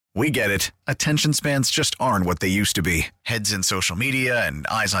We get it. Attention spans just aren't what they used to be. Heads in social media and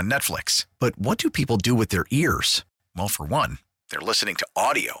eyes on Netflix. But what do people do with their ears? Well, for one, they're listening to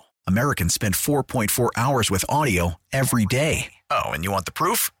audio. Americans spend 4.4 hours with audio every day. Oh, and you want the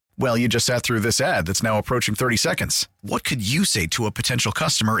proof? Well, you just sat through this ad that's now approaching 30 seconds. What could you say to a potential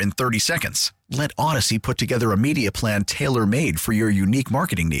customer in 30 seconds? Let Odyssey put together a media plan tailor-made for your unique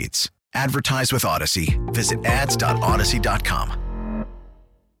marketing needs. Advertise with Odyssey. Visit ads.odyssey.com.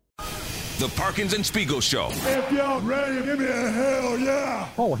 The Parkins and Spiegel Show. If y'all ready, give me a hell yeah.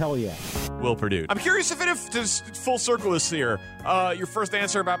 Oh, hell yeah. Will Perdue. I'm curious if full circle is here. Your first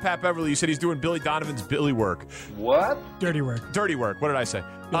answer about Pat Beverly, you said he's doing Billy Donovan's Billy work. What? Dirty work. Dirty work. What did I say?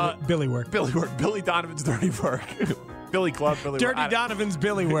 Billy work. Billy work. Billy Donovan's dirty work. Billy Club. Billy Dirty work. Donovan's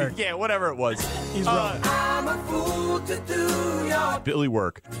Billy work. Yeah, whatever it was. He's wrong. I'm a fool to do your Billy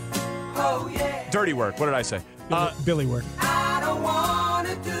work. oh yeah. Dirty work. What did I say? Billy work. I don't want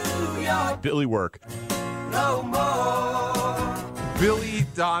to do your Billy work. no more. Billy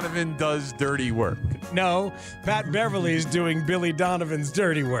Donovan does dirty work. No, Pat Beverly's doing Billy Donovan's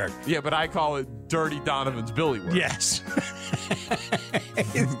dirty work. Yeah, but I call it Dirty Donovan's Billy work. Yes.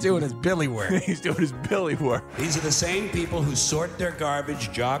 He's doing his Billy work. He's doing his Billy work. These are the same people who sort their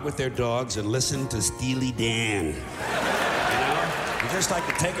garbage, jog with their dogs, and listen to Steely Dan. You know? You just like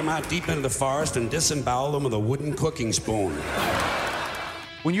to take them out deep into the forest and disembowel them with a wooden cooking spoon.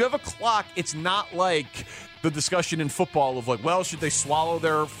 When you have a clock, it's not like the discussion in football of like, well, should they swallow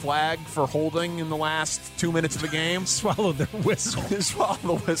their flag for holding in the last 2 minutes of the game? Swallow their whistle. Swallow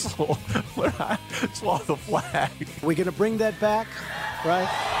the whistle. Swallow the flag. We gonna bring that back, right?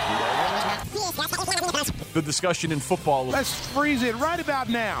 The discussion in football of, Let's freeze it right about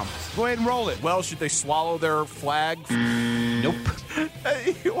now. Go ahead and roll it. well, should they swallow their flag? Nope.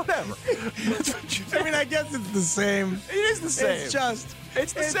 Whatever. That's what you I mean, I guess it's the same. It is the same.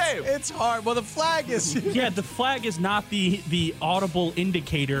 It's the same. It's hard. Well, the flag is Yeah, the flag is not the audible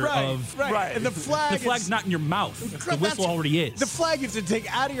indicator of. right. And the The flag's not in your mouth. The whistle already is. The flag you have to take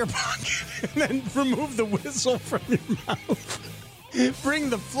out of your pocket and then remove the whistle from your mouth. Bring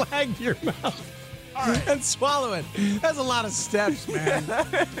the flag to your mouth and swallow it. That's a lot of steps, man.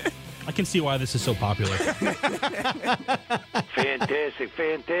 I can see why this is so popular.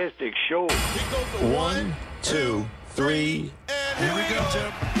 Fantastic show. 1, 2, 3, and here we go,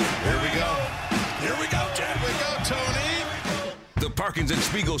 Jim. Here we go. Here we go, Jim. Here we go, Tony. The Parkins and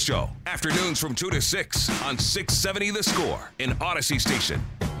Spiegel Show. Afternoons from 2 to 6 on 670 The Score in Odyssey Station.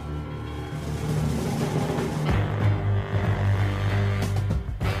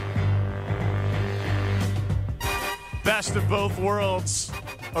 Best of both worlds.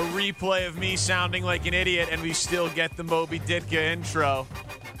 A replay of me sounding like an idiot, and we still get the Moby Ditka intro.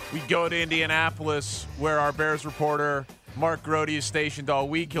 We go to Indianapolis, where our Bears reporter, Mark Grody, is stationed all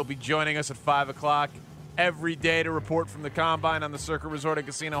week. He'll be joining us at 5 o'clock every day to report from the Combine on the Circa Resort and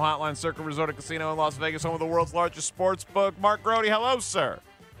Casino Hotline. Circa Resort and Casino in Las Vegas, home of the world's largest sports book. Mark Grody, hello, sir.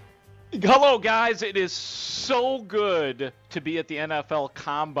 Hello, guys. It is so good to be at the NFL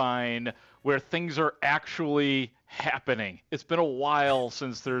Combine where things are actually happening. It's been a while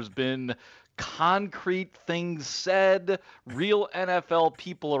since there's been concrete things said, real NFL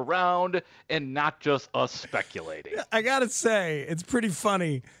people around, and not just us speculating. I gotta say, it's pretty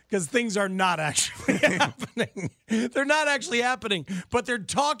funny because things are not actually happening. They're not actually happening, but they're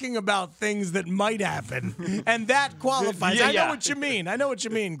talking about things that might happen, and that qualifies. Yeah, I know yeah. what you mean. I know what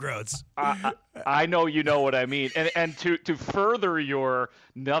you mean, Groats. I know you know what I mean. And to further your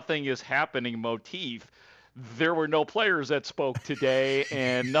nothing is happening motif, there were no players that spoke today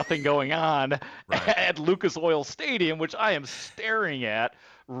and nothing going on at Lucas Oil Stadium, which I am staring at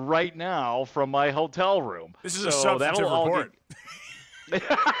right now from my hotel room. This is a substantive report.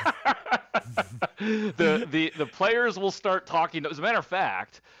 The players will start talking. As a matter of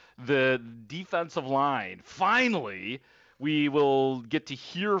fact, the defensive line, finally, we will get to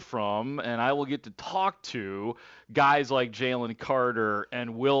hear from, and I will get to talk to guys like Jalen Carter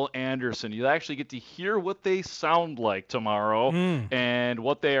and Will Anderson. You'll actually get to hear what they sound like tomorrow and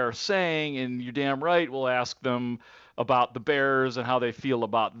what they are saying, and you're damn right we'll ask them about the Bears and how they feel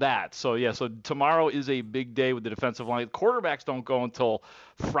about that. So, yeah, so tomorrow is a big day with the defensive line. Quarterbacks don't go until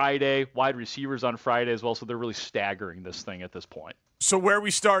Friday, wide receivers on Friday as well, so they're really staggering this thing at this point. So where are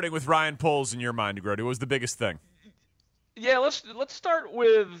we starting with Ryan Poles in your mind, Grody? What was the biggest thing? Yeah, let's start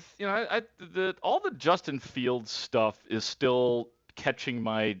with, all the Justin Fields stuff is still catching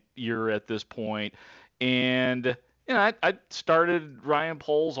my ear at this point, and I started Ryan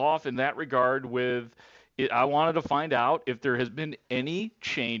Poles off in that regard with I wanted to find out if there has been any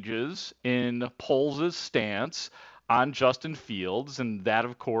changes in Poles' stance on Justin Fields, and that,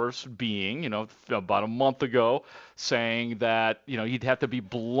 of course, being, about a month ago, saying that, he'd have to be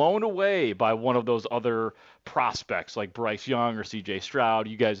blown away by one of those other prospects like Bryce Young or C.J. Stroud.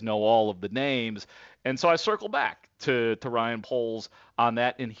 You guys know all of the names. And so I circle back to Ryan Poles on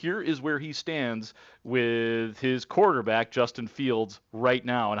that, and here is where he stands with his quarterback, Justin Fields, right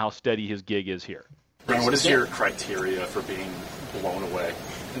now, and how steady his gig is here. Ryan, what is your criteria for being blown away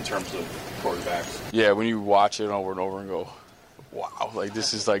in terms of quarterbacks? Yeah, when you watch it over and over and go, wow, like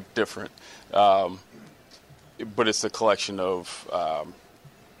this is like different. But it's the collection of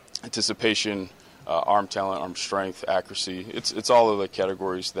anticipation, arm talent, arm strength, accuracy. It's all of the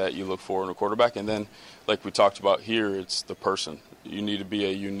categories that you look for in a quarterback. And then, like we talked about here, it's the person. You need to be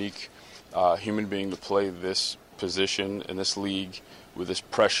a unique human being to play this position in this league with this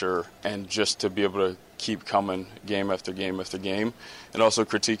pressure, and just to be able to keep coming game after game after game, and also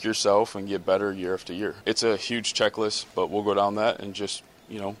critique yourself and get better year after year. It's a huge checklist, but we'll go down that and just,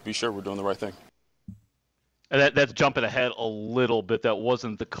 be sure we're doing the right thing. And that's jumping ahead a little bit. That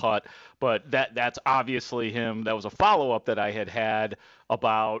wasn't the cut, but that's obviously him. That was a follow-up that I had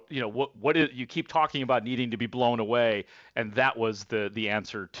about, what is, you keep talking about needing to be blown away, and that was the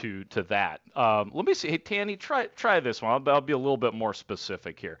answer to that. Let me see. Hey, Tanny, try this one. I'll be a little bit more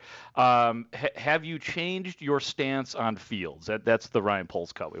specific here. Have you changed your stance on Fields? That's the Ryan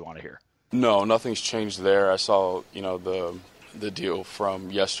Poles cut we want to hear. No, nothing's changed there. I saw, the deal from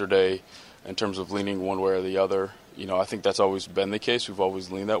yesterday in terms of leaning one way or the other. I think that's always been the case. We've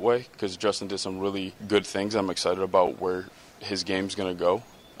always leaned that way because Justin did some really good things. I'm excited about where his game's going to go.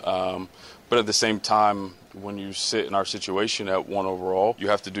 But at the same time, when you sit in our situation at 1 overall, you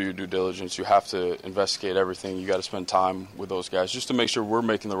have to do your due diligence. You have to investigate everything. You got to spend time with those guys just to make sure we're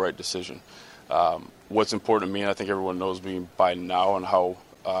making the right decision. What's important to me, and I think everyone knows me by now, and how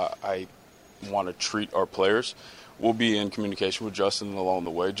I want to treat our players, we'll be in communication with Justin along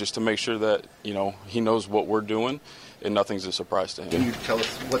the way just to make sure that, he knows what we're doing and nothing's a surprise to him. Can you tell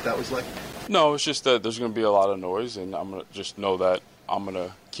us what that was like? No, it's just that there's going to be a lot of noise, and I'm going to just know that I'm going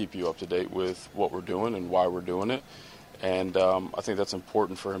to keep you up to date with what we're doing and why we're doing it. And I think that's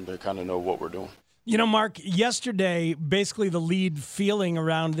important for him to kind of know what we're doing. Mark, yesterday, basically the lead feeling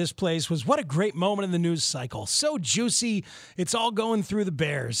around this place was what a great moment in the news cycle. So juicy. It's all going through the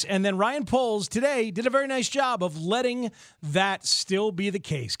Bears. And then Ryan Poles today did a very nice job of letting that still be the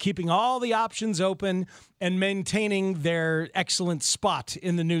case, keeping all the options open and maintaining their excellent spot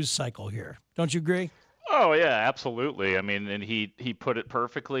in the news cycle here. Don't you agree? Oh, yeah, absolutely. I mean, and he put it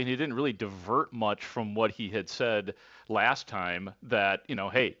perfectly, and he didn't really divert much from what he had said last time that,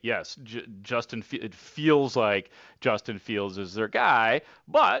 hey, yes, it feels like Justin Fields is their guy,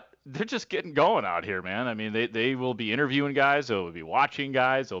 but they're just getting going out here, man. I mean, they will be interviewing guys, they'll be watching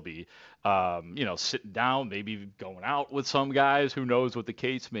guys, they'll be, sitting down, maybe going out with some guys, who knows what the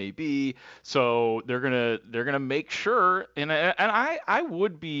case may be. So they're gonna make sure, and I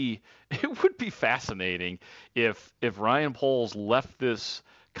would be, it would be fascinating if Ryan Poles left this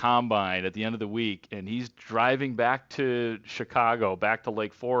combine at the end of the week and he's driving back to Chicago, back to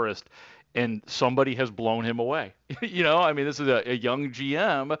Lake Forest, and somebody has blown him away. This is a young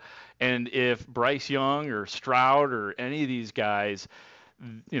GM, and if Bryce Young or Stroud or any of these guys,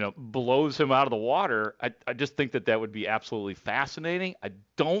 blows him out of the water, I just think that would be absolutely fascinating. I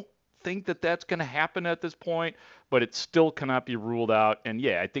don't think that that's going to happen at this point, but it still cannot be ruled out. And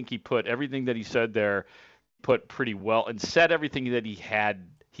yeah, I think he put everything that he said there, put pretty well, and said everything that he had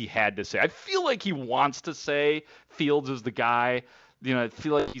to say. I feel like he wants to say Fields is the guy. I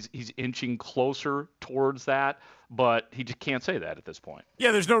feel like he's inching closer towards that, but he just can't say that at this point.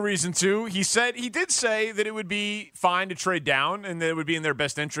 Yeah, there's no reason to. He did say that it would be fine to trade down and that it would be in their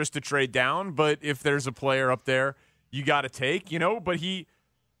best interest to trade down, but if there's a player up there you got to take, but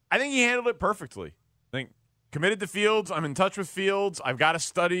I think he handled it perfectly. I think committed to Fields. I'm in touch with Fields. I've got to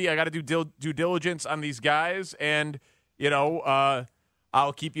study. I got to do due diligence on these guys, and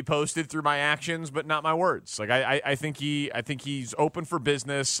I'll keep you posted through my actions, but not my words. Like I think he's open for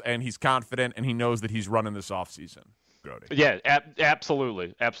business, and he's confident, and he knows that he's running this offseason. Yeah,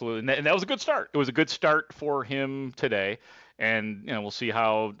 absolutely. And that was a good start. It was a good start for him today, and we'll see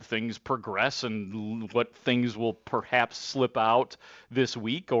how things progress and what things will perhaps slip out this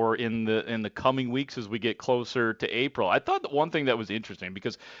week or in the coming weeks as we get closer to April. I thought that one thing that was interesting,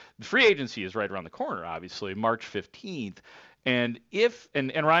 because the free agency is right around the corner, obviously, March 15th. And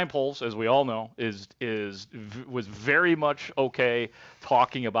Ryan Poles, as we all know, was very much okay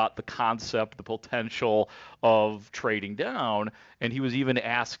talking about the concept, the potential of trading down, and he was even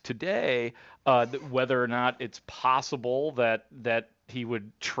asked today whether or not it's possible that he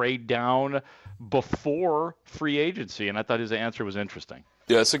would trade down before free agency, and I thought his answer was interesting.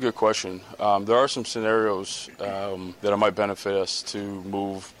 Yeah, it's a good question. There are some scenarios that it might benefit us to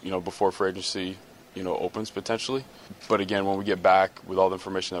move, before free agency, opens potentially. But again, when we get back with all the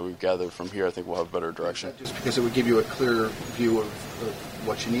information that we've gathered from here, I think we'll have a better direction. Just because it would give you a clearer view of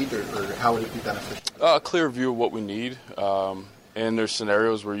what you need, or how would it be beneficial? A clear view of what we need. And there's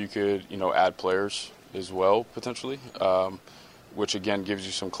scenarios where you could, add players as well, potentially, which, again, gives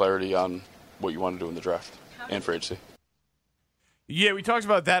you some clarity on what you want to do in the draft and free agency. Yeah, we talked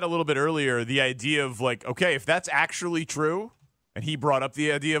about that a little bit earlier, the idea of, okay, if that's actually true, and he brought up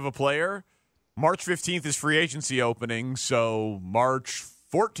the idea of a player, March 15th is free agency opening, so March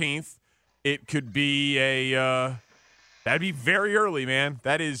 14th, it could be that'd be very early, man.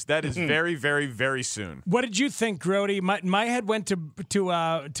 That is very, very, very soon. What did you think, Grody? My head went to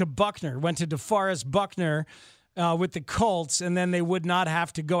Buckner, went to DeForest Buckner with the Colts, and then they would not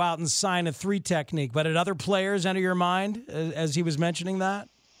have to go out and sign a 3 technique. But did other players enter your mind as he was mentioning that?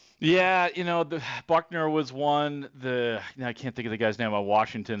 Yeah, the Buckner was one. I can't think of the guy's name on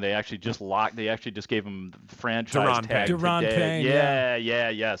Washington. They actually just gave him the franchise tag Deron today. Payne,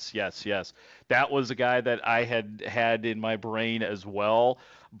 Yes. That was a guy that I had in my brain as well.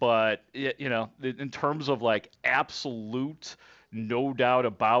 But in terms of absolute, no doubt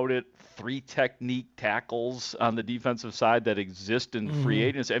about it, 3 technique tackles on the defensive side that exist in free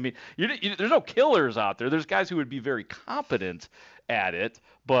agency. I mean, there's no killers out there. There's guys who would be very competent at it,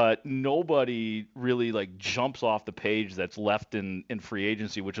 but nobody really jumps off the page that's left in free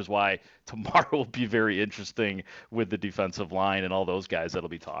agency, which is why tomorrow will be very interesting with the defensive line and all those guys that'll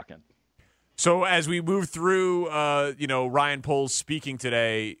be talking. So as we move through, Ryan Poles speaking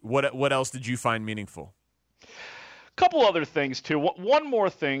today, what else did you find meaningful? Couple other things too. One more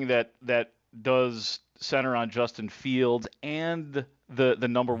thing that does center on Justin Fields and the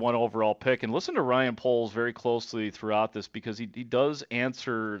number 1 overall pick. And listen to Ryan Poles very closely throughout this, because he does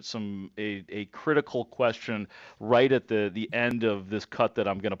answer a critical question right at the end of this cut that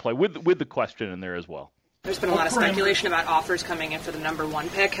I'm going to play with the question in there as well. There's been a lot of speculation about offers coming in for the number 1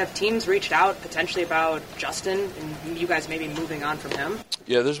 pick. Have teams reached out potentially about Justin and you guys maybe moving on from him?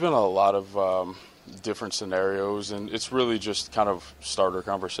 Yeah, there's been a lot of different scenarios, and it's really just kind of starter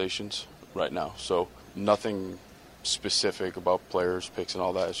conversations right now. So nothing specific about players, picks, and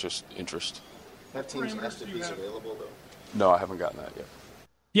all that. It's just interest. Have teams asked if he's available, though? No, I haven't gotten that yet.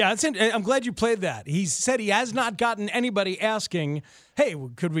 Yeah, I'm glad you played that. He said he has not gotten anybody asking, hey,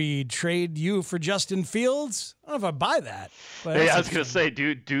 could we trade you for Justin Fields? I don't know if I buy that. But hey, I was going to say,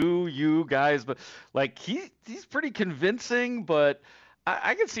 do you guys, but he's pretty convincing, but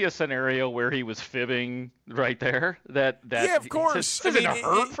I can see a scenario where he was fibbing right there. That yeah, of course. Isn't it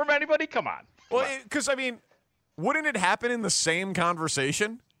hurt from anybody? Come on. Well, because, wouldn't it happen in the same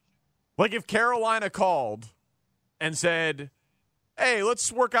conversation? If Carolina called and said, hey,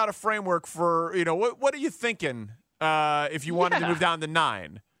 let's work out a framework for, what are you thinking if you wanted to move down to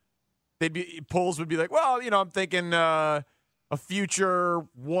 9? Poles would be like, well, I'm thinking a future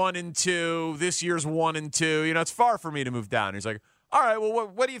 1 and 2. This year's 1 and 2. It's far for me to move down. He's like, all right, well,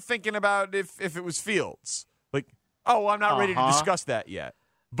 what are you thinking about if it was Fields? I'm not ready to discuss that yet.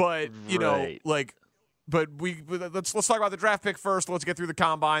 But, but let's talk about the draft pick first. Let's get through the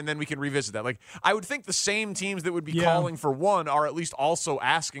combine, then we can revisit that. I would think the same teams that would be calling for 1 are at least also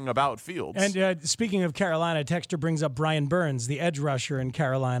asking about Fields. And speaking of Carolina, Texter brings up Brian Burns, the edge rusher in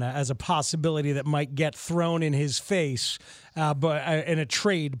Carolina, as a possibility that might get thrown in his face, but in a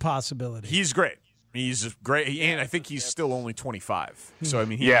trade possibility. He's great. He's great, and I think he's still only 25. So,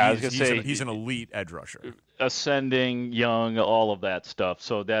 he's an elite edge rusher. Ascending, young, all of that stuff.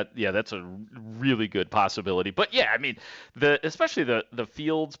 So that's a really good possibility. But especially the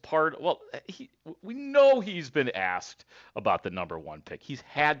Fields part. Well, we know he's been asked about the number 1 pick. He's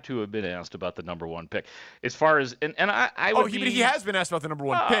had to have been asked about the number 1 pick. As far as he has been asked about the number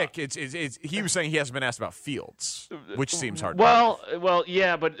 1 pick. It's he was saying he hasn't been asked about Fields, which seems hard. Well,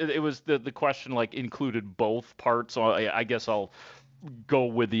 yeah, but it was the question included both parts. So I guess I'll go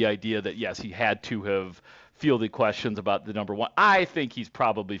with the idea that yes, he had to have fielded questions about the number 1. I think he's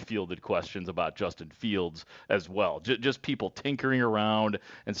probably fielded questions about Justin Fields as well. Just people tinkering around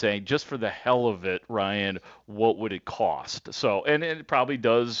and saying, just for the hell of it, Ryan, what would it cost? So, and it probably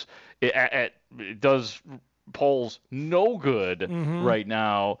does. It does Poles no good right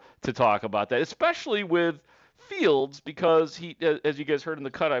now to talk about that, especially with Fields, because he, as you guys heard in the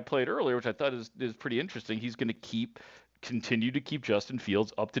cut I played earlier, which I thought is pretty interesting, he's going to keep continue to keep Justin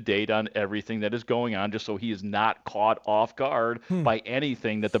Fields up to date on everything that is going on, just so he is not caught off guard by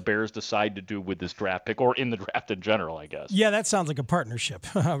anything that the Bears decide to do with this draft pick or in the draft in general, I guess. Yeah, that sounds like a partnership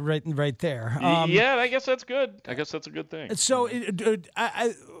right there. Yeah, I guess that's good. I guess that's a good thing. So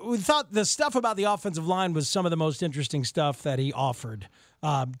we thought the stuff about the offensive line was some of the most interesting stuff that he offered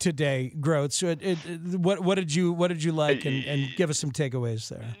today, Groats. So what did you like, and give us some takeaways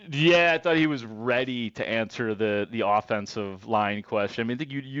there? Yeah, I thought he was ready to answer the offensive line question. I mean, I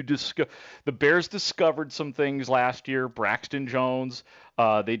think the Bears discovered some things last year. Braxton Jones,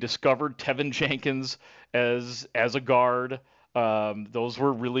 they discovered Tevin Jenkins as a guard. Those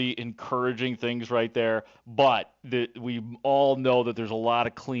were really encouraging things right there. But we all know that there's a lot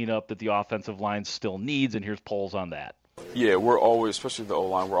of cleanup that the offensive line still needs, and here's Poles on that. Yeah, we're always, especially the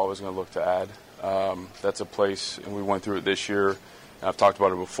O-line, we're always going to look to add. That's a place, and we went through it this year, and I've talked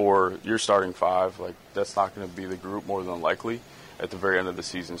about it before. You're starting 5, like that's not going to be the group more than likely at the very end of the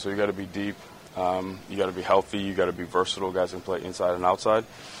season. So you got to be deep, you got to be healthy, you got to be versatile. Guys can play inside and outside.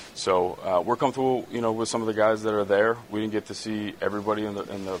 So we're comfortable, with some of the guys that are there. We didn't get to see everybody in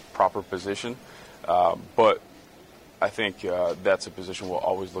the proper position, but I think that's a position we'll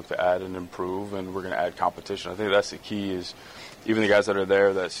always look to add and improve, and we're going to add competition. I think that's the key is even the guys that are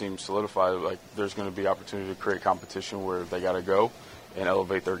there that seem solidified, like there's going to be opportunity to create competition where they got to go and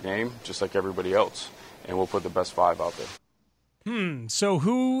elevate their game just like everybody else, and we'll put the best 5 out there. So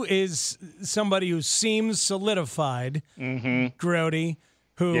who is somebody who seems solidified, Grody,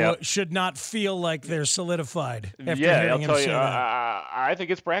 who should not feel like they're solidified after hearing him say that? I think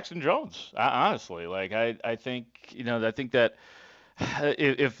it's Braxton Jones. Honestly, like I think that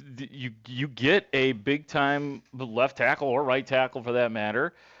if you get a big time left tackle or right tackle for that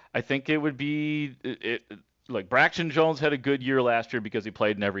matter, I think it would be like Braxton Jones had a good year last year because he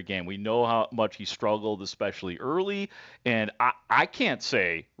played in every game. We know how much he struggled, especially early, and I can't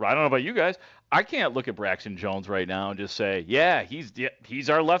say, I don't know about you guys, I can't look at Braxton Jones right now and just say, yeah, he's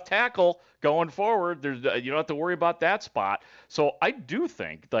our left tackle going forward. You don't have to worry about that spot. So I do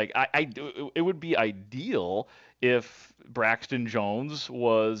think, like, it would be ideal if Braxton Jones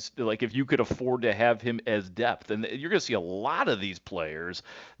was, like, if you could afford to have him as depth. And you're going to see a lot of these players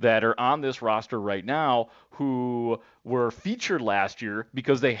that are on this roster right now who were featured last year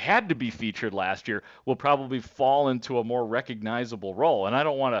because they had to be featured last year will probably fall into a more recognizable role. And I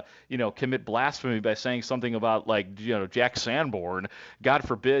don't want to, commit blasphemy by saying something about, like, Jack Sanborn. God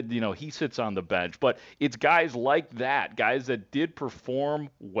forbid, he sits on the bench. But it's guys like that, guys that did perform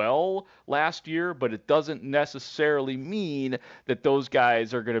well last year, but it doesn't necessarily mean that those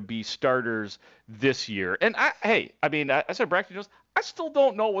guys are going to be starters this year. And I said Braxton Jones, I still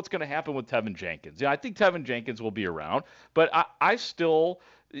don't know what's going to happen with Tevin Jenkins. I think Tevin Jenkins will be around, but I still,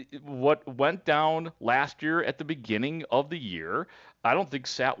 what went down last year at the beginning of the year, I don't think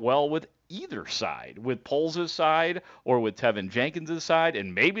sat well with either side, with Poles' side or with Tevin Jenkins' side,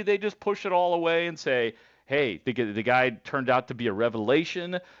 and maybe they just push it all away and say, hey, the guy turned out to be a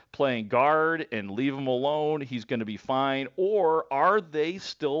revelation playing guard and leave him alone. He's going to be fine. Or are they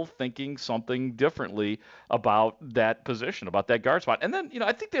still thinking something differently about that position, about that guard spot? And then,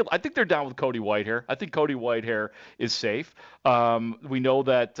 I think they're down with Cody Whitehair. I think Cody Whitehair is safe. We know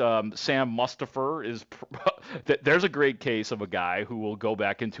that Sam Mustipher is there's a great case of a guy who will go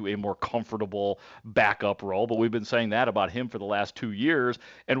back into a more comfortable backup role, but we've been saying that about him for the last 2 years.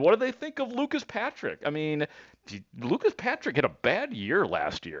 And what do they think of Lucas Patrick? I mean, Lucas Patrick had a bad year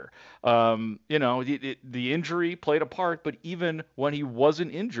last year. The injury played a part, but even when he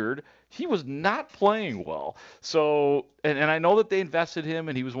wasn't injured, he was not playing well. So, and I know that they invested him,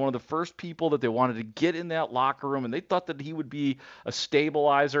 and he was one of the first people that they wanted to get in that locker room, and they thought that he would be a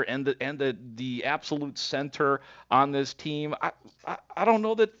stabilizer and the absolute center on this team. I don't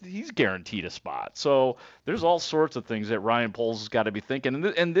know that he's guaranteed a spot. So there's all sorts of things that Ryan Poles has got to be thinking,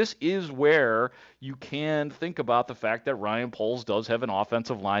 and this is where you can think about the fact that Ryan Poles does have an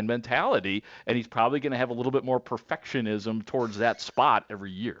offensive line mentality, and he's probably going to have a little bit more perfectionism towards that spot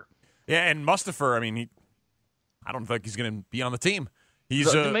every year. Yeah, and Mustipher, I don't think he's going to be on the team.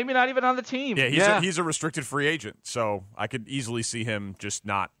 He's maybe not even on the team. Yeah, he's a restricted free agent, so I could easily see him just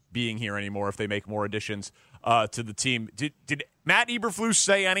not being here anymore if they make more additions to the team. Did Matt Eberflus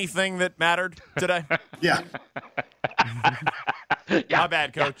say anything that mattered today? Yeah. My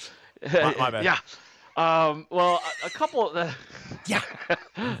bad, Coach. My bad. Yeah. Well, a couple. Yeah.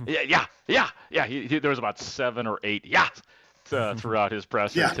 There was about 7 or 8. Yeah. Throughout his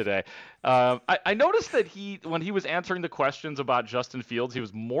presser today. I noticed that when he was answering the questions about Justin Fields, he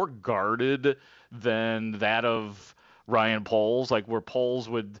was more guarded than that of Ryan Poles, like where Poles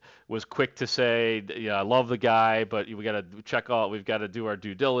was quick to say, yeah, I love the guy, but we got to we've got to do our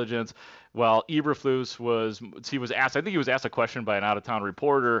due diligence. Well, Eberflus was asked, I think he was asked a question by an out-of-town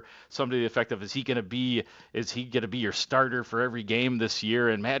reporter, something to the effect of, is he going to be your starter for every game this year?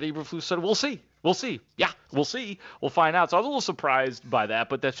 And Matt Eberflus said, we'll see. Yeah, we'll see. We'll find out. So I was a little surprised by that,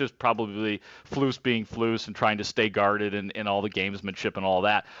 but that's just probably Flus being Flus and trying to stay guarded and all the gamesmanship and all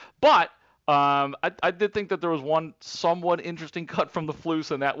that. But I did think that there was one somewhat interesting cut from the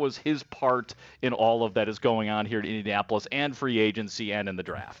Flus, and that was his part in all of that is going on here in Indianapolis and free agency and in the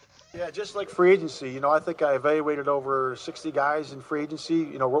draft. Yeah, just like free agency, I think I evaluated over 60 guys in free agency,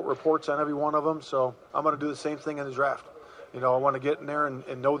 wrote reports on every one of them. So I'm going to do the same thing in the draft. I want to get in there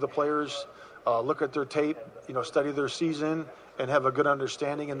and know the players, look at their tape, study their season and have a good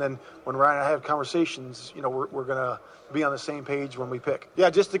understanding. And then when Ryan and I have conversations, we're going to be on the same page when we pick. Yeah,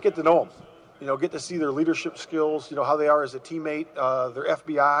 just to get to know them, get to see their leadership skills, how they are as a teammate, their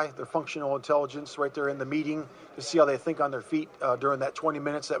FBI, their functional intelligence right there in the meeting, to see how they think on their feet during that 20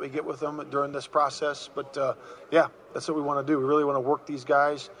 minutes that we get with them during this process. But, yeah, that's what we want to do. We really want to work these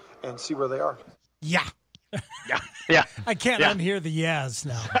guys and see where they are. Yeah. Yeah. I can't unhear the yes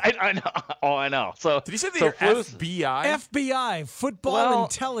now. I know. Oh, I know. So did he say the FBI? FBI, football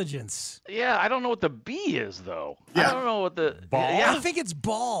intelligence. Yeah, I don't know what the B is, though. Yeah. I don't know what the ball. I think it's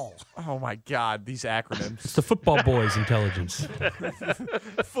ball. Oh my God, these acronyms. It's the football boys' intelligence.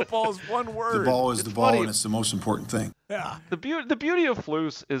 Football is one word. The ball is It's the ball, funny. and it's the most important thing. Yeah. The beauty of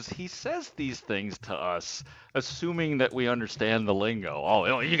Flus is he says these things to us, assuming that we understand the lingo.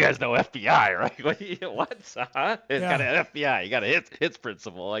 Oh, you guys know FBI, right? What? Huh? It's got an FBI. You got a hits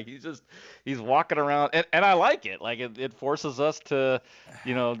principle. Like he's walking around, and I like it. Like it forces us to,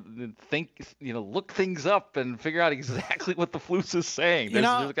 think, look things up and figure out exactly what the Flus is saying.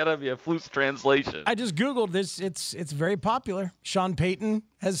 There's got to be a Flus translation. I just Googled this. It's very popular. Sean Payton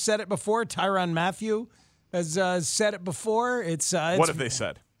has said it before. Tyrann Mathieu has said it before. It's what have they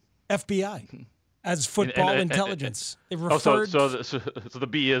said? FBI as football intelligence. It so referred. The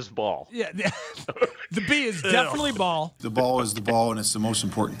B is ball. Yeah, the B is definitely ball. The ball is the ball, and it's the most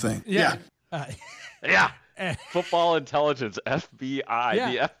important thing. Yeah. Yeah. Football intelligence, FBI.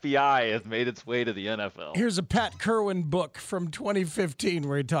 Yeah. The FBI has made its way to the NFL. Here's a Pat Kerwin book from 2015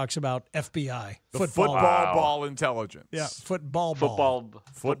 where he talks about FBI. The football ball intelligence. Yeah, football ball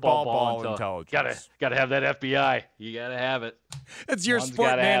intelligence. Gotta have that FBI. You gotta have it. It's your One's sport,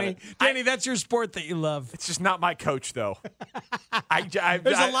 gotta have Danny. it. Danny, that's your sport that you love. It's just not my coach, though. There's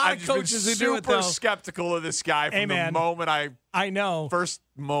a lot of coaches who do it, though. Super skeptical of this guy from the moment I know. First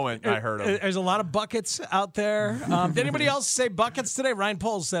moment I heard him. There's a lot of buckets out there. Did anybody else say buckets today? Ryan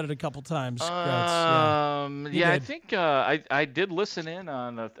Poles said it a couple times. I think I did listen in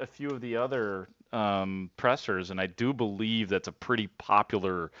on a few of the other pressers, and I do believe that's a pretty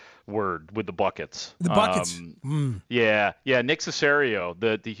popular word with the buckets. The buckets. Yeah. Nick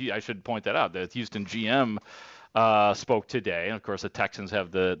Caserio, I should point that out, the Houston GM spoke today. And, of course, the Texans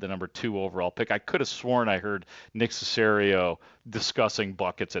have the number 2 overall pick. I could have sworn I heard Nick Caserio discussing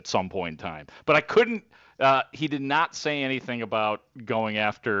buckets at some point in time. But I couldn't he did not say anything about going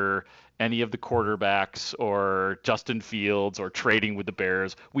after any of the quarterbacks or Justin Fields or trading with the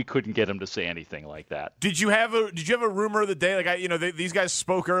Bears. We couldn't get him to say anything like that. Did you have a rumor of the day? Like these guys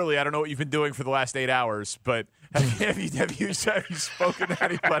spoke early. I don't know what you've been doing for the last 8 hours, but have you spoken to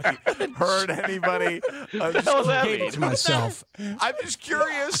anybody? Heard anybody? To myself. I'm just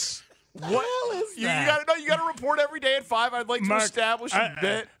curious. What is that? You got to report every day at 5. I'd like to establish a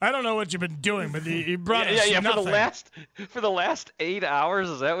bit. I don't know what you've been doing, but you brought us nothing. For the last 8 hours.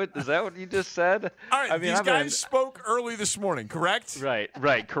 Is that what you just said? All right, these guys spoke early this morning, correct? Right,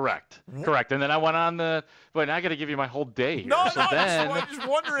 correct. And then I went on but now I got to give you my whole day here. No, I'm just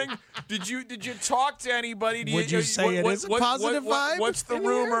wondering. Did you talk to anybody? Would you say it is a positive vibe? What's the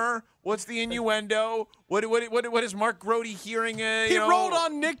rumor? What's the innuendo? What is Mark Grody hearing? He rolled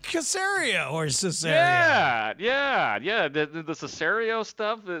on Nick Caserio or Caserio. Yeah. The Caserio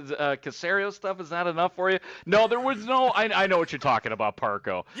stuff, Caserio stuff is not enough for you. No, there was no. I know what you're talking about,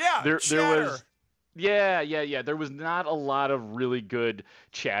 Parco. Yeah, there was. Yeah. There was not a lot of really good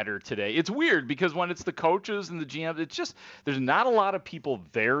chatter today. It's weird because when it's the coaches and the GMs, it's just there's not a lot of people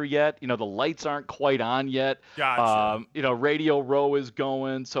there yet. The lights aren't quite on yet. Gotcha. Radio Row is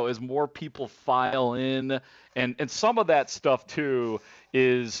going, so as more people file in, and some of that stuff too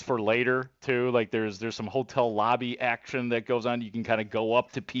is for later too. Like there's some hotel lobby action that goes on. You can kind of go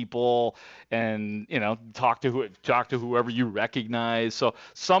up to people and talk to whoever you recognize. So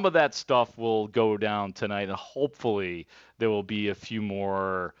some of that stuff will go down tonight, and hopefully there will be a few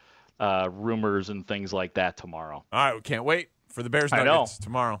more rumors and things like that tomorrow. All right, we can't wait for the Bears Nuggets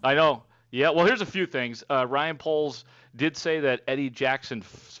tomorrow. I know. Yeah, well, here's a few things. Ryan Poles did say that Eddie Jackson's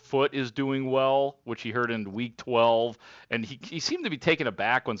foot is doing well, which he heard in Week 12, and he seemed to be taken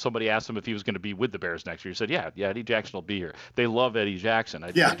aback when somebody asked him if he was going to be with the Bears next year. He said, yeah, Eddie Jackson will be here. They love Eddie Jackson.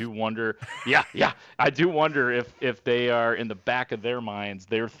 I do wonder, I do wonder if they are in the back of their minds,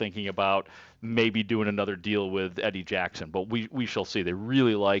 they're thinking about maybe doing another deal with Eddie Jackson, but we shall see. They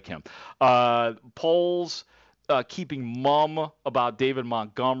really like him. Poles keeping mum about David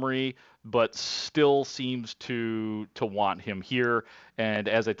Montgomery, but still seems to want him here. And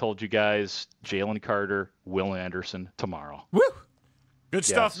as I told you guys, Jalen Carter, Will Anderson tomorrow. Woo! Good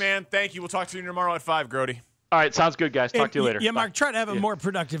stuff, man. Thank you. We'll talk to you tomorrow at 5, Grody. All right, sounds good, guys. Talk to you later. Yeah, Mark, try to have a more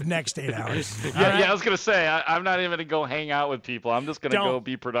productive next 8 hours. I was going to say, I'm not even going to go hang out with people. I'm just going to go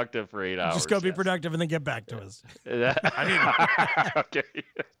be productive for 8 hours. Just go be productive and then get back to us. Okay.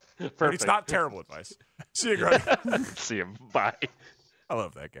 Perfect. It's not terrible advice. See you, Grody. See you. Bye. I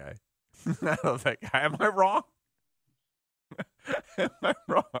love that guy. I love that guy. Am I wrong? Am I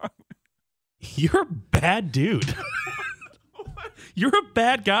wrong? You're a bad dude. You're a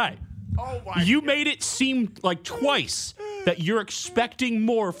bad guy. Oh my You God. made it seem like twice that you're expecting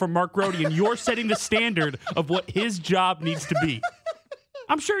more from Mark Grody, and you're setting the standard of what his job needs to be.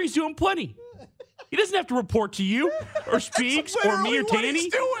 I'm sure he's doing plenty. He doesn't have to report to you or Speaks or me or Tanny.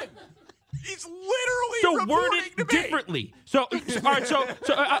 He's doing. He's literally reporting word it to me. differently. So all right. So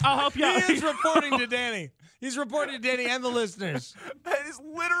I'll help you out. He is reporting to Danny. He's reporting to Danny and the listeners. That is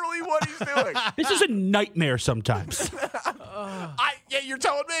literally what he's doing. This is a nightmare sometimes. You're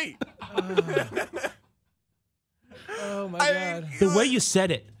telling me. Oh my God. The way you said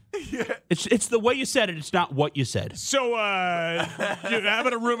it. It's the way you said it. It's not what you said. So,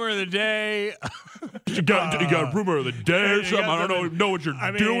 having a rumor of the day. You got a rumor of the day or something? I don't know what you're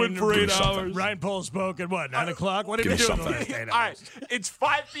doing for 8 hours. Ryan Poles spoke at what, 9 o'clock? What did he do in the last 8 hours? All right, it's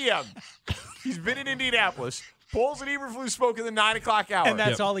 5 p.m. He's been in Indianapolis. Poles and Eberflus spoke in the 9 o'clock hour. And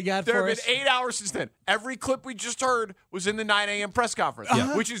that's all he got for us? There have been 8 hours since then. Every clip we just heard was in the 9 a.m. press conference,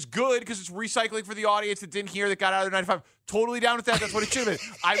 which is good because it's recycling for the audience that didn't hear, that got out of their 95. Totally down with that. That's what it should have been.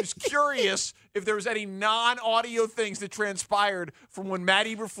 I was curious if there was any non-audio things that transpired from when Matt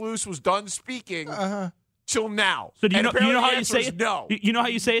Eberflus was done speaking till now. So do you know how you say is it? no. You know how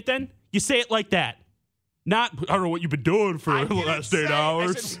you say it then? You say it like that. Not, I don't know what you've been doing for the last 8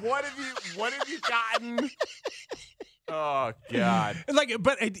 hours. I said, what have you gotten? Oh, God.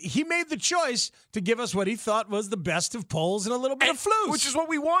 But he made the choice to give us what he thought was the best of Poles and a little bit of Flus. Which is what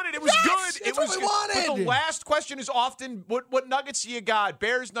we wanted. It was good. It's what we wanted. But the last question is often, what nuggets you got?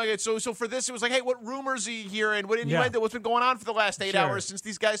 Bears nuggets. So for this, it was like, hey, what rumors are you hearing? What's been going on for the last 8 hours since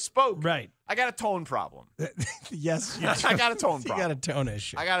these guys spoke? Right. I got a tone problem. Yes. I got a tone problem. You got a tone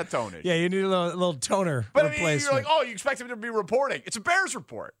issue. I got a tone issue. Yeah, you need a little toner But replacement. I mean, you're like, oh, you expect him to be reporting. It's a Bears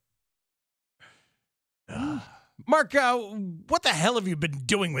report. Mark, what the hell have you been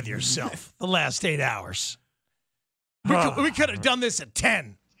doing with yourself the last 8 hours? We could have done this at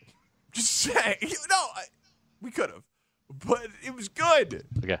 10. Just say. No, we could have. But it was good.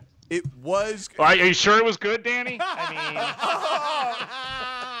 Okay. It was good. All right, are you sure it was good, Danny?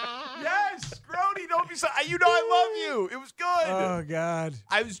 Yes, Grody, don't be so. You know I love you. It was good. Oh, God.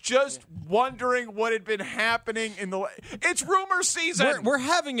 I was just wondering what had been happening in the. It's rumor season. We're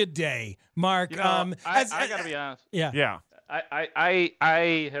having a day, Mark. You know, I got to be honest. Yeah.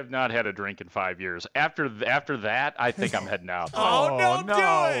 I have not had a drink in 5 years. After that, I think I'm heading out. Oh, don't no, do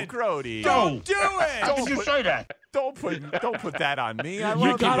it, Grody. Don't do it. How did you say that? Don't put that on me. I You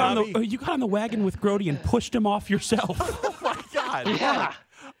love got you got on the wagon with Grody and pushed him off yourself. Oh my God. Yeah.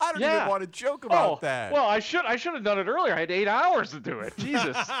 I don't even want to joke about that. Well, I should have done it earlier. I had 8 hours to do it.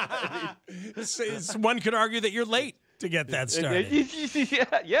 Jesus. One could argue that you're late to get that started.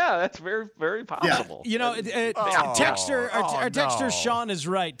 Yeah, that's very, very possible. You know, our texter Sean is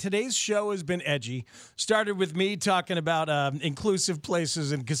right. Today's show has been edgy. Started with me talking about inclusive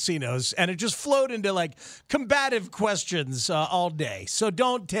places and casinos, and it just flowed into like combative questions all day. So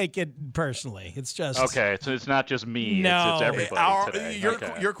don't take it personally. It's just okay. So it's not just me. No, it's everybody today.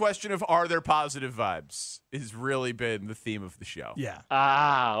 Your question of are there positive vibes has really been the theme of the show. Yeah.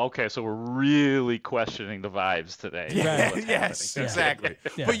 Okay. So we're really questioning the vibes today. Right. Yes, exactly.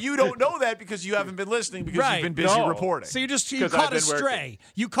 Yeah. But you don't know that because you haven't been listening because you've been busy reporting. So you caught a stray.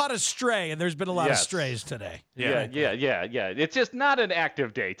 You caught a stray, and there's been a lot of strays today. Yeah. It's just not an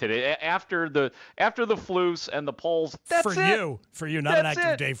active day today. After the Flus and the Poles, that's for you, not that's an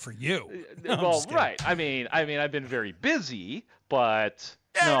active day for you. Well, right. I mean, I've been very busy, but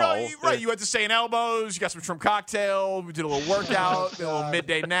Yeah, right. You had to stay in elbows. You got some shrimp cocktail. We did a little workout, did a little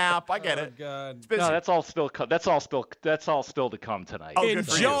midday nap. I get it. God. It's busy. No, that's all still to come tonight. Oh, good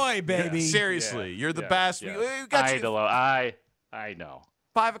for you. Enjoy, baby. Yeah, seriously, you're the best. Yeah. We got you. I know.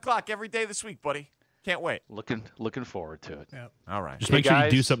 5 o'clock every day this week, buddy. Can't wait. Looking forward to it. Yeah. All right. Just make sure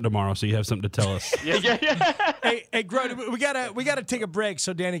you do something tomorrow so you have something to tell us. Yeah. Hey, Grody, we gotta take a break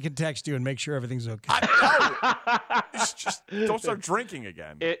so Danny can text you and make sure everything's okay. It's just don't start drinking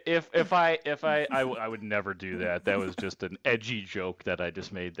again. If I would never do that. That was just an edgy joke that I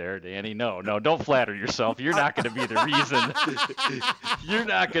just made there, Danny. No, don't flatter yourself. You're not going to be the reason. You're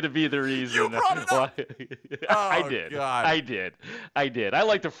not going to be the reason. You brought it up. I did. God. I did. I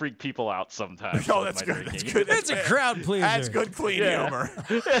like to freak people out sometimes. Oh, that's good. That's good. It's a crowd pleaser. That's good, clean humor.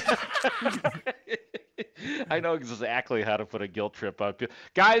 I know exactly how to put a guilt trip up.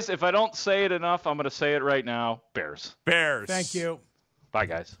 Guys, if I don't say it enough, I'm going to say it right now. Bears. Thank you. Bye,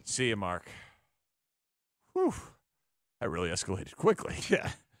 guys. See you, Mark. Whew. That really escalated quickly. Yeah.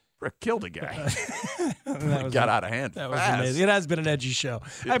 Rick killed a guy. That got out of hand. That was amazing. It has been an edgy show.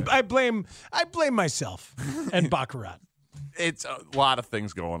 Yeah. I blame myself and Baccarat. It's a lot of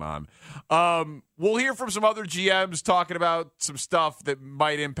things going on. We'll hear from some other GMs talking about some stuff that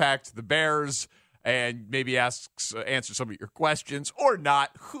might impact the Bears and maybe answer some of your questions or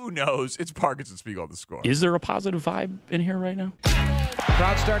not. Who knows? It's Parkinson Spiegel on The Score. Is there a positive vibe in here right now?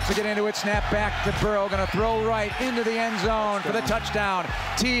 Crowd starts to get into it. Snap back to Burrow. Going to throw right into the end zone for the touchdown.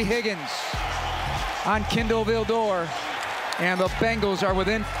 T. Higgins on Kindle Vildor. And the Bengals are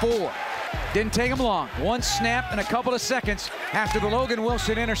within 4. Didn't take them long. One snap and a couple of seconds after the Logan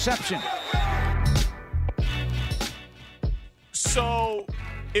Wilson interception. So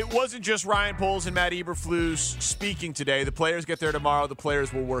it wasn't just Ryan Poles and Matt Eberflus speaking today. The players get there tomorrow. The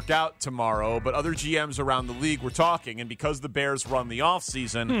players will work out tomorrow. But other GMs around the league were talking. And because the Bears run the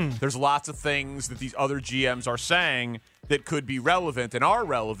offseason, there's lots of things that these other GMs are saying that could be relevant and are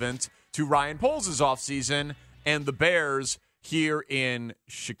relevant to Ryan Poles' offseason and the Bears here in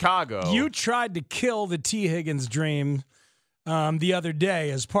Chicago. You tried to kill the T. Higgins dream the other day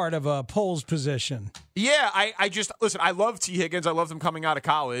as part of a Poles position. Yeah, I just, listen, I love T. Higgins. I loved him coming out of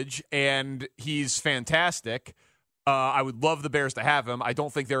college, and he's fantastic. I would love the Bears to have him. I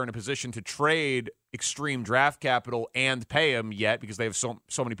don't think they're in a position to trade extreme draft capital and pay him yet because they have so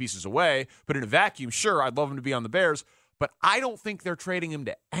many pieces away. But in a vacuum, sure, I'd love him to be on the Bears. But I don't think they're trading him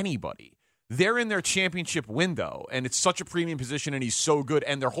to anybody. They're in their championship window, and it's such a premium position, and he's so good,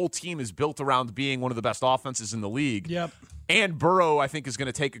 and their whole team is built around being one of the best offenses in the league. Yep. And Burrow, I think, is going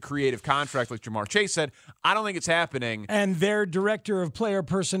to take a creative contract, like Jamar Chase said. I don't think it's happening. And their director of player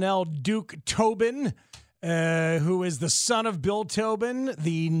personnel, Duke Tobin, who is the son of Bill Tobin,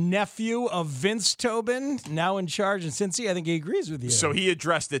 the nephew of Vince Tobin, now in charge in Cincy. I think he agrees with you. So he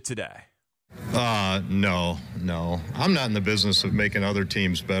addressed it today. No. I'm not in the business of making other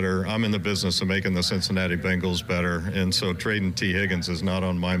teams better. I'm in the business of making the Cincinnati Bengals better. And so trading T. Higgins is not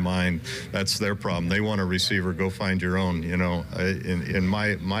on my mind. That's their problem. They want a receiver. Go find your own. You know, in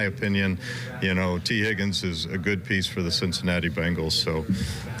my opinion, you know, T. Higgins is a good piece for the Cincinnati Bengals. So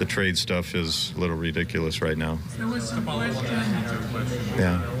the trade stuff is a little ridiculous right now. There was a question.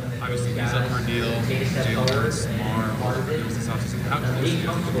 Yeah. Obviously, he's up for a deal. Jalen Hurts, Lamar, all the deals this offseason. How close do you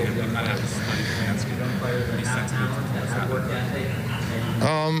think they kind of have to study the landscape? Be sensitive to what's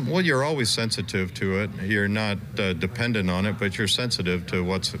happening? Well, you're always sensitive to it. You're not dependent on it, but you're sensitive to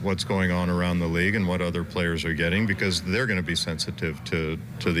what's going on around the league and what other players are getting because they're going to be sensitive to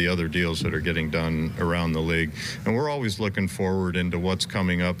the other deals that are getting done around the league. And we're always looking forward into what's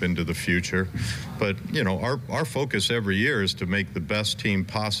coming up into the future. But, you know, our focus every year is to make the best team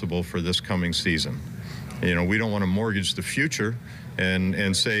possible for this coming season. You know, we don't want to mortgage the future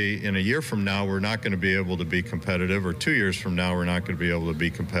and say in a year from now we're not going to be able to be competitive, or 2 years from now we're not going to be able to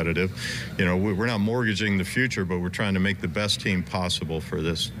be competitive. You know, we're not mortgaging the future, but we're trying to make the best team possible for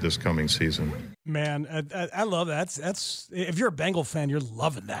this coming season. Man, I love that. That's if you're a Bengal fan, you're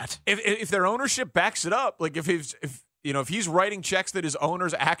loving that. If their ownership backs it up, like if he's writing checks that his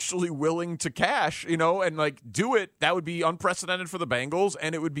owner's actually willing to cash, you know, and like do it, that would be unprecedented for the Bengals,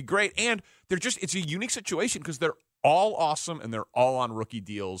 and it would be great. And it's a unique situation because they're all awesome and they're all on rookie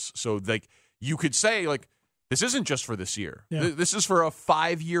deals. So like you could say like this isn't just for this year. Yeah. This is for a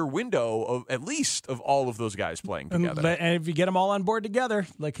 5-year window of at least of all of those guys playing together. And if you get them all on board together,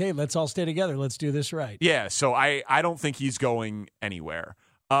 like, hey, let's all stay together. Let's do this right. Yeah. So I don't think he's going anywhere.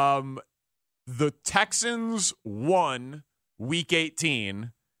 The Texans won Week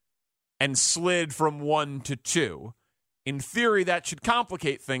 18 and slid from 1 to 2. In theory, that should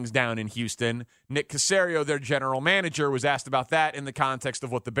complicate things down in Houston. Nick Caserio, their general manager, was asked about that in the context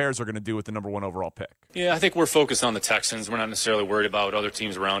of what the Bears are going to do with the number 1 overall pick. Yeah, I think we're focused on the Texans. We're not necessarily worried about what other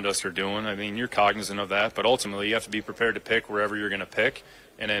teams around us are doing. I mean, you're cognizant of that, but ultimately you have to be prepared to pick wherever you're going to pick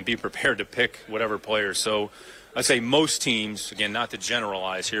and then be prepared to pick whatever players. So I'd say most teams, again, not to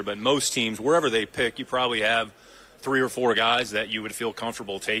generalize here, but most teams, wherever they pick, you probably have 3 or 4 guys that you would feel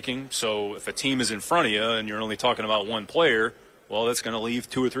comfortable taking. So if a team is in front of you and you're only talking about 1 player, well, that's going to leave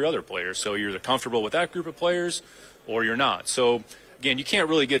 2 or 3 other players. So you're either comfortable with that group of players or you're not. So, again, you can't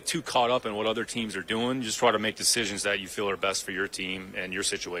really get too caught up in what other teams are doing. You just try to make decisions that you feel are best for your team and your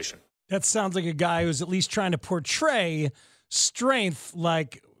situation. That sounds like a guy who's at least trying to portray strength,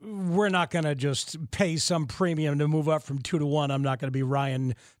 like we're not going to just pay some premium to move up from 2 to 1. I'm not going to be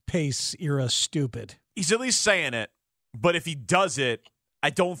Ryan Pace era stupid. He's at least saying it, but if he does it,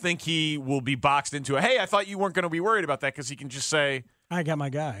 I don't think he will be boxed into a, hey, I thought you weren't going to be worried about that, because he can just say, I got my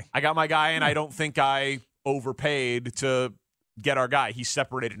guy. And I don't think I overpaid to get our guy. He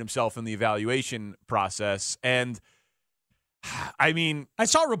separated himself in the evaluation process. And, I mean, I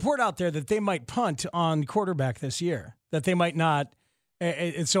saw a report out there that they might punt on quarterback this year, that they might not.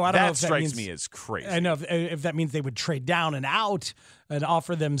 And so I don't know if that strikes means, me as crazy. I know if that means they would trade down and out and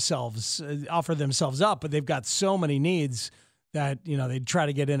offer themselves up, but they've got so many needs that, you know, they'd try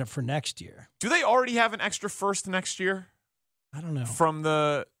to get in it for next year. Do they already have an extra first next year? I don't know. From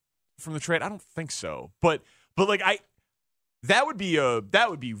the trade? I don't think so. But like that would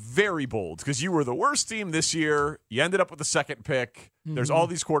be very bold, because you were the worst team this year. You ended up with the 2nd pick. Mm-hmm. There's all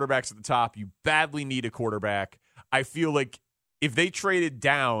these quarterbacks at the top. You badly need a quarterback. I feel like if they traded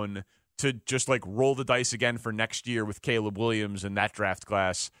down to just like roll the dice again for next year with Caleb Williams and that draft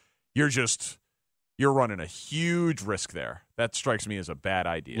class, you're running a huge risk there. That strikes me as a bad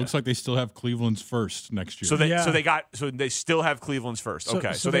idea. Looks like they still have Cleveland's first next year. So they still have Cleveland's first.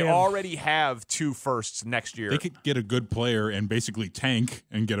 So they already have 2 firsts next year. They could get a good player and basically tank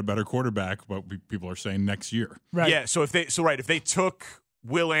and get a better quarterback, but people are saying next year. Right. Yeah, so if they took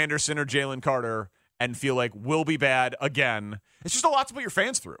Will Anderson or Jalen Carter and feel like we'll be bad again, it's just a lot to put your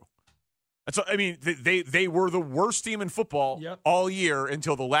fans through. They were the worst team in football all year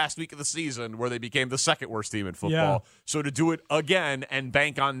until the last week of the season, where they became the 2nd worst team in football. Yeah. So to do it again and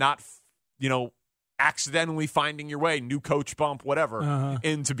bank on not, accidentally finding your way, new coach bump, whatever,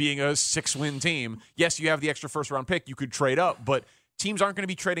 into being a 6-win team. Yes, you have the extra first-round pick. You could trade up, but teams aren't going to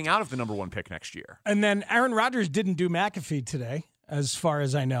be trading out of the number 1 pick next year. And then Aaron Rodgers didn't do McAfee today, as far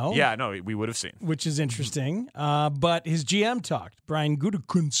as I know. Yeah, no, we would have seen. Which is interesting. But his GM talked. Brian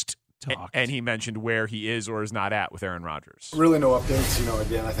Gutekunst talked. And he mentioned where he is or is not at with Aaron Rodgers. Really no updates.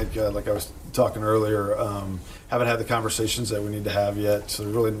 Again, I think like I was talking earlier, haven't had the conversations that we need to have yet. So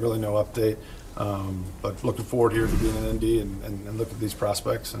really no update. But looking forward here to being in Indy and look at these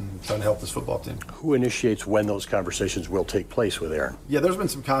prospects and trying to help this football team. Who initiates when those conversations will take place with Aaron? Yeah, there's been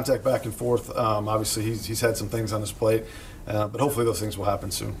some contact back and forth. Obviously, he's had some things on his plate, but hopefully those things will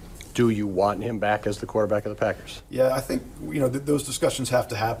happen soon. Do you want him back as the quarterback of the Packers? Yeah, I think those discussions have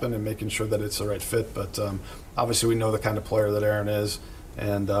to happen and making sure that it's the right fit. But obviously, we know the kind of player that Aaron is.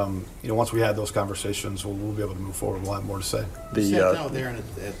 And, once we had those conversations, we'll be able to move forward. We'll have more to say. You sat down there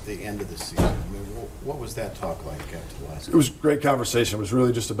at the end of the season. I mean, what was that talk like after the last game? It was a great conversation. It was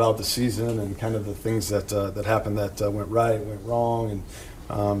really just about the season and kind of the things that happened that went right, went wrong,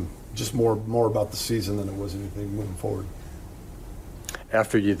 and just more about the season than it was anything moving forward.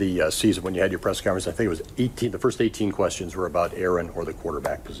 After the season, when you had your press conference, I think it was 18. The first 18 questions were about Aaron or the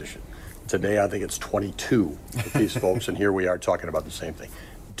quarterback position. Today, I think it's 22 with these folks, and here we are talking about the same thing.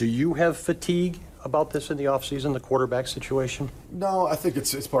 Do you have fatigue about this in the offseason, the quarterback situation? No, I think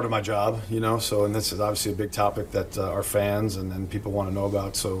it's part of my job, and this is obviously a big topic that our fans and people want to know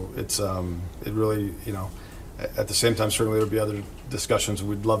about. So it's it really, at the same time, certainly there'll be other discussions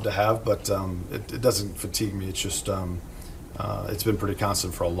we'd love to have, but it doesn't fatigue me. It's just it's been pretty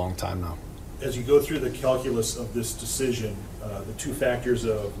constant for a long time now. As you go through the calculus of this decision, the 2 factors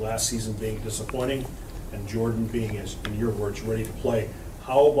of last season being disappointing and Jordan being, as in your words, ready to play,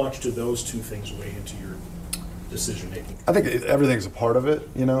 how much do those 2 things weigh into your decision-making? I think everything's a part of it,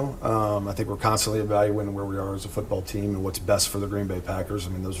 I think we're constantly evaluating where we are as a football team and what's best for the Green Bay Packers.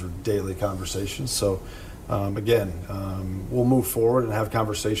 I mean, those are daily conversations. So, again, we'll move forward and have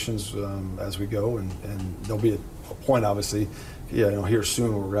conversations as we go, and there'll be a point, obviously, here soon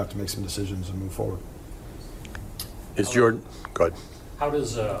where we're going to have to make some decisions and move forward. Is Jordan good? How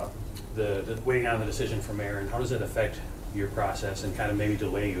does the waiting on the decision from Aaron, how does it affect your process and kind of maybe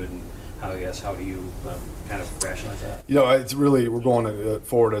delay you? And How do you kind of rationalize that? It's really, we're going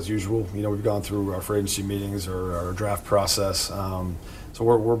forward as usual. We've gone through our free agency meetings or our draft process. So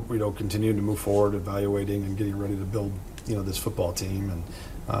we're continuing to move forward, evaluating and getting ready to build, this football team.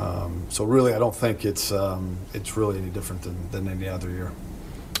 And so really, I don't think it's really any different than any other year.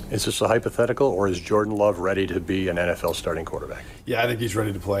 Is this a hypothetical, or is Jordan Love ready to be an NFL starting quarterback? Yeah, I think he's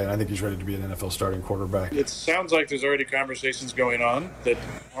ready to play, and I think he's ready to be an NFL starting quarterback. It sounds like there's already conversations going on that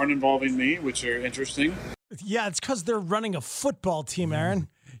aren't involving me, which are interesting. Yeah, it's because they're running a football team, Aaron.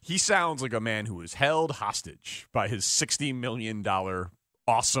 He sounds like a man who was held hostage by his $60 million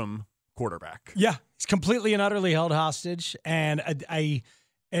awesome quarterback. Yeah, he's completely and utterly held hostage. And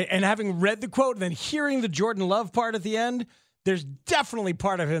and having read the quote and then hearing the Jordan Love part at the end, there's definitely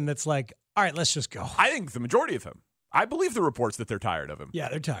part of him that's like, all right, let's just go. I think the majority of him. I believe the reports that they're tired of him. Yeah,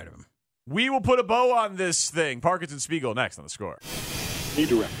 they're tired of him. We will put a bow on this thing. Parkinson Spiegel next on The Score.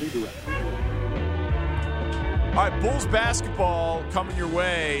 Redirect. All right, Bulls basketball coming your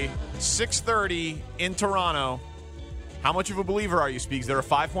way, 6:30 in Toronto. How much of a believer are you, Speaks? They're a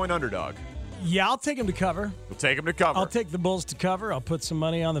 5-point underdog. Yeah, I'll take him to cover. We'll take him to cover. I'll take the Bulls to cover. I'll put some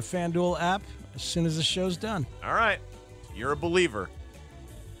money on the FanDuel app as soon as the show's done. All right. You're a believer.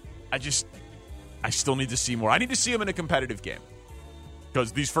 I still need to see more. I need to see him in a competitive game.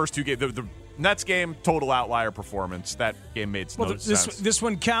 Because these first two games, the Nets game, total outlier performance. That game made no sense. This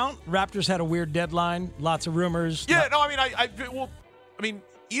one count. Raptors had a weird deadline. Lots of rumors. Yeah, no, I mean,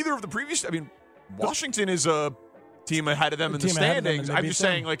 either of the previous, Washington is a team ahead of them in the standings. I'm just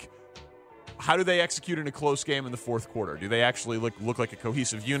saying, how do they execute in a close game in the fourth quarter? Do they actually look like a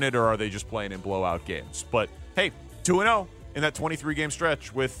cohesive unit, or are they just playing in blowout games? But, hey, 2-0 in that 23-game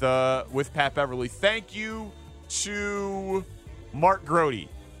stretch with Pat Beverly. Thank you to Mark Grody,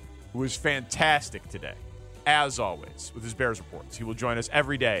 who was fantastic today, as always, with his Bears reports. He will join us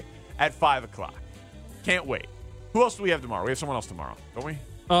every day at 5 o'clock. Can't wait. Who else do we have tomorrow? We have someone else tomorrow, don't we?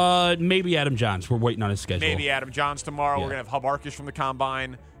 Maybe Adam Johns. We're waiting on his schedule. Maybe Adam Johns tomorrow. Yeah. We're going to have Hub Arkish from the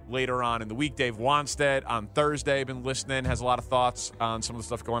Combine later on in the week. Dave Wanstead on Thursday, been listening, has a lot of thoughts on some of the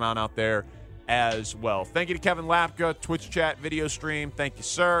stuff going on out there as well. Thank you to Kevin Lapka, Twitch chat, video stream. Thank you,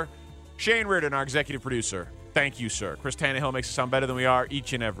 sir. Shane Reardon, our executive producer. Thank you, sir. Chris Tannehill makes us sound better than we are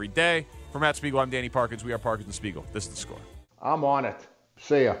each and every day. For Matt Spiegel, I'm Danny Parkins. We are Parkins and Spiegel. This is The Score. I'm on it.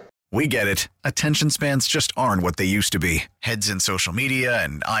 See ya. We get it. Attention spans just aren't what they used to be. Heads in social media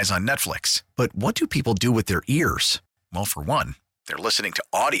and eyes on Netflix. But what do people do with their ears? Well, for one, they're listening to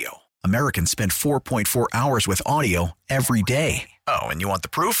audio. Americans spend 4.4 hours with audio every day. Oh, and you want the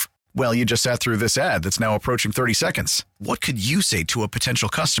proof? Well, you just sat through this ad that's now approaching 30 seconds. What could you say to a potential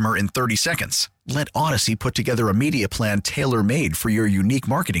customer in 30 seconds? Let Odyssey put together a media plan tailor-made for your unique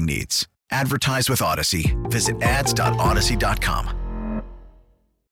marketing needs. Advertise with Odyssey. Visit ads.odyssey.com.